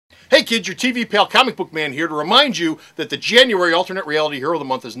Hey kids, your TV pal Comic Book Man here to remind you that the January alternate reality hero of the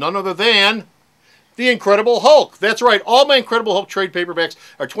month is none other than the Incredible Hulk. That's right, all my Incredible Hulk trade paperbacks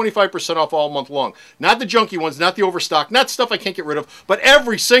are 25% off all month long. Not the junky ones, not the overstock, not stuff I can't get rid of, but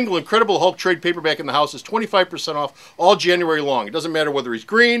every single Incredible Hulk trade paperback in the house is 25% off all January long. It doesn't matter whether he's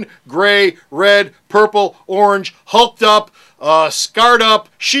green, gray, red, purple, orange, hulked up, scarred up,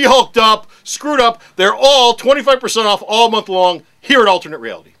 she-hulked up, screwed up. They're all 25% off all month long here at Alternate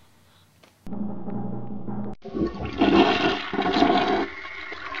Reality.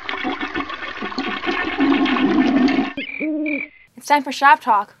 It's time for Shop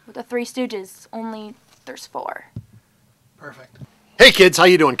Talk with the Three Stooges, only there's four. Perfect. Hey kids, how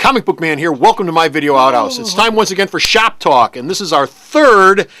you doing? Comic Book Man here. Welcome to my video Outhouse. It's time once again for Shop Talk, and this is our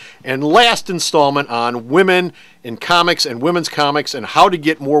third and last installment on women in comics and women's comics and how to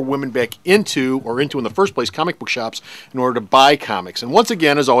get more women back into in the first place, comic book shops in order to buy comics. And once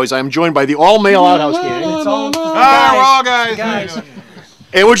again, as always, I am joined by the all-male Outhouse gang. It's all we're all guys.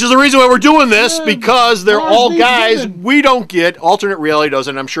 And which is the reason why we're doing this, because they're all guys we don't get. Alternate Reality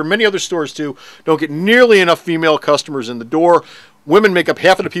doesn't. I'm sure many other stores too don't get nearly enough female customers in the door. Women make up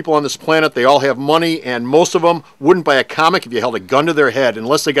half of the people on this planet. They all have money, and most of them wouldn't buy a comic if you held a gun to their head,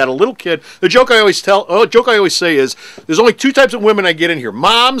 unless they got a little kid. The joke I always say is, there's only two types of women I get in here: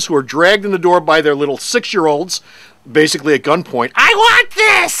 moms who are dragged in the door by their little 6-year-olds, basically at gunpoint. I want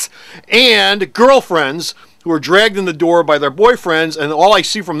this, and girlfriends who are dragged in the door by their boyfriends, and all I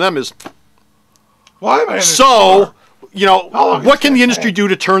see from them is, Why am I in this so, store? you know, what can the industry do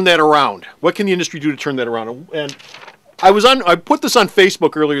to turn that around? What can the industry do to turn that around? And I put this on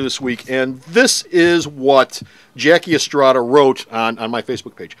Facebook earlier this week, and this is what Jackie Estrada wrote on my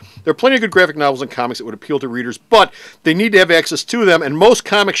Facebook page. There are plenty of good graphic novels and comics that would appeal to readers, but they need to have access to them, and most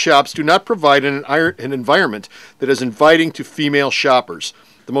comic shops do not provide an environment that is inviting to female shoppers.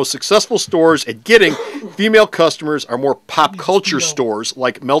 The most successful stores at getting female customers are more pop culture stores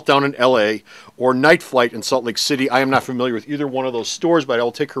like Meltdown in LA or Night Flight in Salt Lake City. I am not familiar with either one of those stores, but I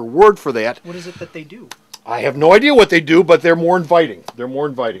will take her word for that. What is it that they do? I have no idea what they do, but they're more inviting. They're more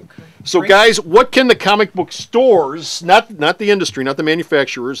inviting. Okay. So, Great. guys, what can the comic book stores, not the industry, not the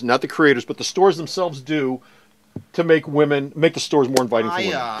manufacturers, not the creators, but the stores themselves do to make the stores more inviting for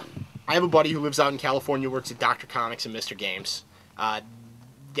women? I have a buddy who lives out in California, works at Dr. Comics and Mr. Games.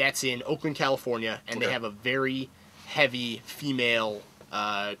 That's in Oakland, California, and they have a very heavy female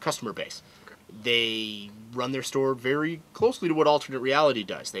customer base. Okay. They run their store very closely to what Alternate Reality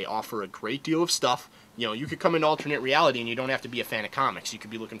does. They offer a great deal of stuff. You know, you could come into Alternate Reality and you don't have to be a fan of comics. You could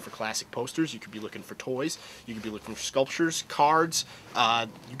be looking for classic posters. You could be looking for toys. You could be looking for sculptures, cards. You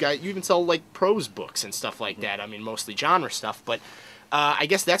even sell like prose books and stuff like that. I mean, mostly genre stuff, but I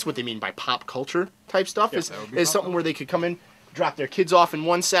guess that's what they mean by pop culture type stuff. Is something where they could come in, drop their kids off in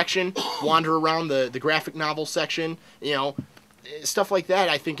one section, wander around the graphic novel section, you know, stuff like that.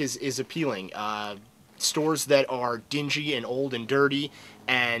 I think is appealing. Stores that are dingy and old and dirty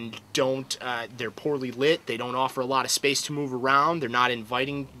and they're poorly lit. They don't offer a lot of space to move around. They're not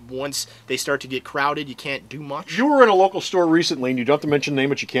inviting. Once they start to get crowded, you can't do much. You were in a local store recently, and you don't have to mention the name,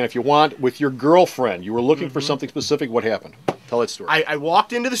 but you can if you want, with your girlfriend. You were looking for something specific. What happened? Tell that story. I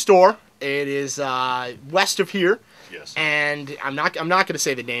walked into the store. It is west of here. Yes. And I'm not going to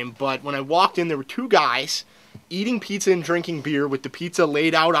say the name, but when I walked in, there were two guys eating pizza and drinking beer with the pizza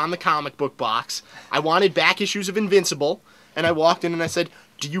laid out on the comic book box. I wanted back issues of Invincible, and I walked in and I said,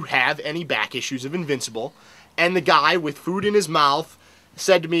 "Do you have any back issues of Invincible?" And the guy with food in his mouth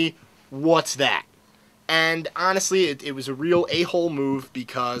said to me, "What's that?" And honestly, it was a real a-hole move,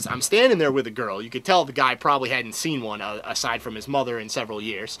 because I'm standing there with a girl. You could tell the guy probably hadn't seen one aside from his mother in several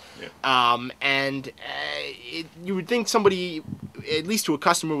years. Yeah. You would think somebody, at least to a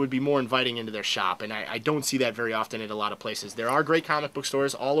customer, would be more inviting into their shop, and I don't see that very often at a lot of places. There are great comic book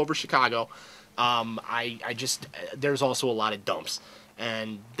stores all over Chicago. There's also a lot of dumps.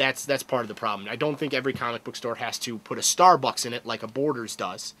 And that's part of the problem. I don't think every comic book store has to put a Starbucks in it like a Borders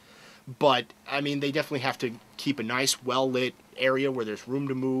does. But, I mean, they definitely have to keep a nice, well-lit area where there's room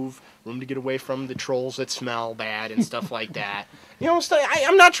to move, room to get away from the trolls that smell bad and stuff like that. You know,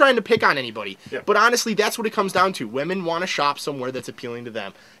 I'm not trying to pick on anybody. Yeah. But honestly, that's what it comes down to. Women want to shop somewhere that's appealing to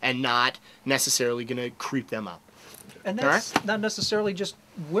them and not necessarily going to creep them out. And that's not necessarily just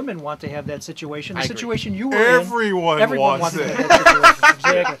women want to have that situation. The I agree. Situation you were Everyone wants to it. have that situation.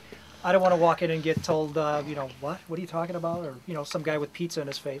 Exactly. I don't want to walk in and get told, you know, what are you talking about? Or, you know, some guy with pizza in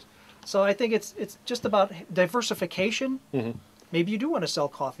his face. So I think it's just about diversification. Mm-hmm. Maybe you do want to sell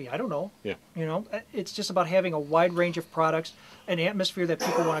coffee. I don't know. Yeah. You know, it's just about having a wide range of products, an atmosphere that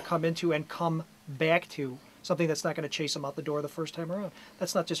people want to come into and come back to. something that's not going to chase them out the door the first time around.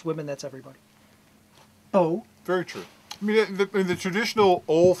 That's not just women, that's everybody. Oh. Very true. I mean, the traditional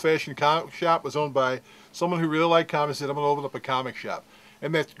old-fashioned comic shop was owned by someone who really liked comics and said, I'm going to open up a comic shop.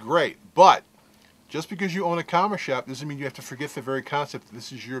 And that's great. But just because you own a comic shop doesn't mean you have to forget the very concept that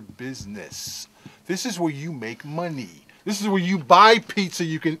this is your business. This is where you make money. This is where you buy pizza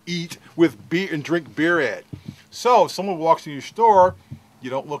you can eat with beer and drink beer at. So if someone walks in your store,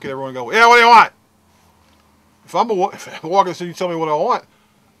 you don't look at everyone and go, yeah, what do you want? If I'm walking in and you tell me what I want,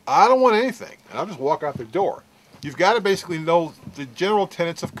 I don't want anything. And I'll just walk out the door. You've got to basically know the general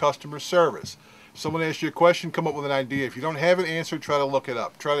tenets of customer service. If someone asks you a question, come up with an idea. If you don't have an answer, try to look it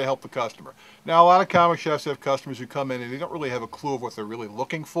up. Try to help the customer. Now, a lot of comic shops have customers who come in and they don't really have a clue of what they're really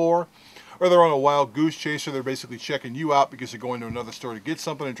looking for. Or they're on a wild goose chase, or they're basically checking you out because they're going to another store to get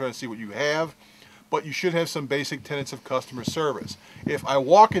something and trying to see what you have. But you should have some basic tenets of customer service. If I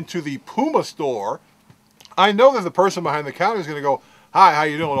walk into the Puma store, I know that the person behind the counter is going to go, hi, how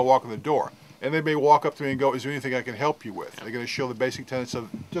you doing? When I walk in the door. And they may walk up to me and go, is there anything I can help you with? They're going to show the basic tenets of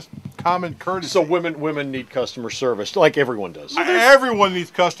just common courtesy. So women need customer service, like everyone does. Everyone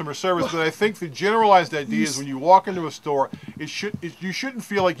needs customer service, but I think the generalized idea is when you walk into a store, you shouldn't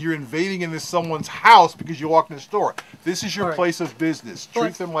feel like you're invading into someone's house because you walk in the store. This is your place of business.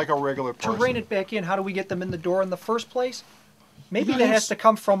 Treat them like a regular person. To rein it back in, how do we get them in the door in the first place? Maybe that has to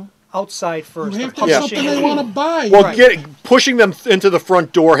come from outside first. You have to have something they want to buy. Well, pushing them into the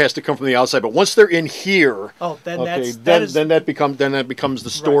front door has to come from the outside, but once they're in here, then that becomes the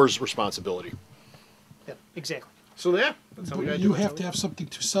store's responsibility. Yeah, exactly. So that's how we got to do it. You have to have something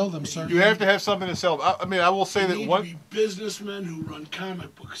to sell them, sir. You have to have something to sell. I mean, I will say that one. Be businessmen who run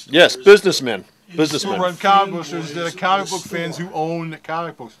comic book stores. Yes, businessmen. Who run comic book stores instead of comic book fans who own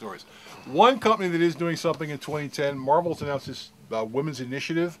comic book stores. One company that is doing something in 2010, Marvel's announced this women's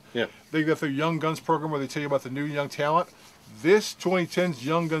initiative. Yeah. They've got their Young Guns program where they tell you about the new young talent. This 2010's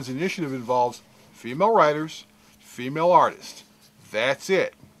Young Guns initiative involves female writers, female artists. That's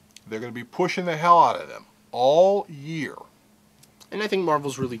it. They're going to be pushing the hell out of them all year. And I think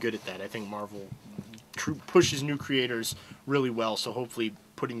Marvel's really good at that. I think Marvel pushes new creators really well, so hopefully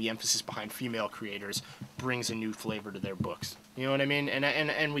putting the emphasis behind female creators brings a new flavor to their books. You know what I mean?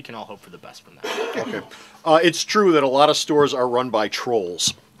 And we can all hope for the best from that. Okay. It's true that a lot of stores are run by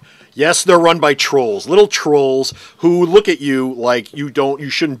trolls. Yes, they're run by trolls, little trolls who look at you like you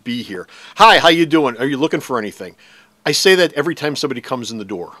shouldn't be here. Hi, how you doing? Are you looking for anything? I say that every time somebody comes in the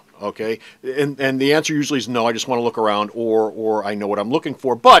door, okay? And the answer usually is no, I just want to look around, or I know what I'm looking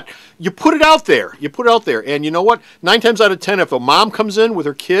for. But you put it out there. You put it out there. And you know what? 9 times out of 10, if a mom comes in with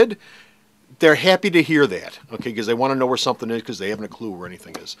her kid, they're happy to hear that, okay, because they want to know where something is because they haven't a clue where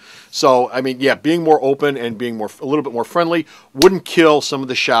anything is. So, I mean, yeah, being more open and being a little bit more friendly wouldn't kill some of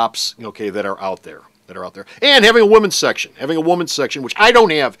the shops, okay, that are out there. And having a women's section, which I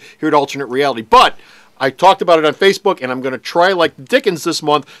don't have here at Alternate Reality, but I talked about it on Facebook, and I'm going to try, like Dickens this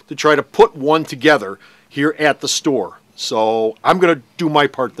month, to try to put one together here at the store. So I'm going to do my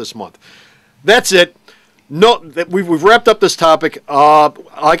part this month. That's it. No, we've wrapped up this topic.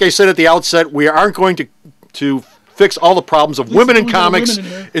 Like I said at the outset, we aren't going to fix all the problems of women in comics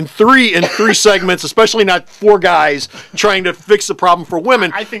in three segments, especially not 4 guys trying to fix the problem for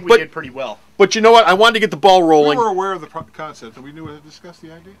women. I think we did pretty well. But you know what? I wanted to get the ball rolling. We were aware of the concept, and we knew how to discuss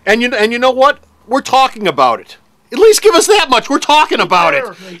the idea. And you know what? We're talking about it. At least give us that much. We're talking about it.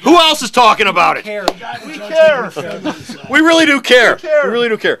 Who else is talking about it? We care. We really do care. We really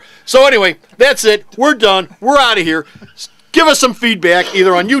do care. So anyway, that's it. We're done. We're out of here. Give us some feedback,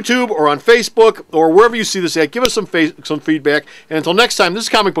 either on YouTube or on Facebook or wherever you see this at. Give us some feedback. And until next time, this is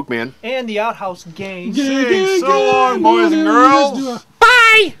Comic Book Man. And the Outhouse Gang. So long, boys and girls.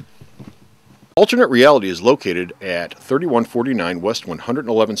 Bye! Alternate Reality is located at 3149 West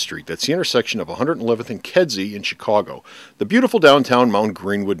 111th Street. That's the intersection of 111th and Kedzie in Chicago, the beautiful downtown Mount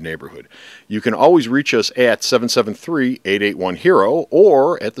Greenwood neighborhood. You can always reach us at 773-881-HERO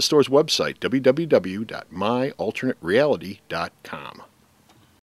or at the store's website, www.myalternatereality.com.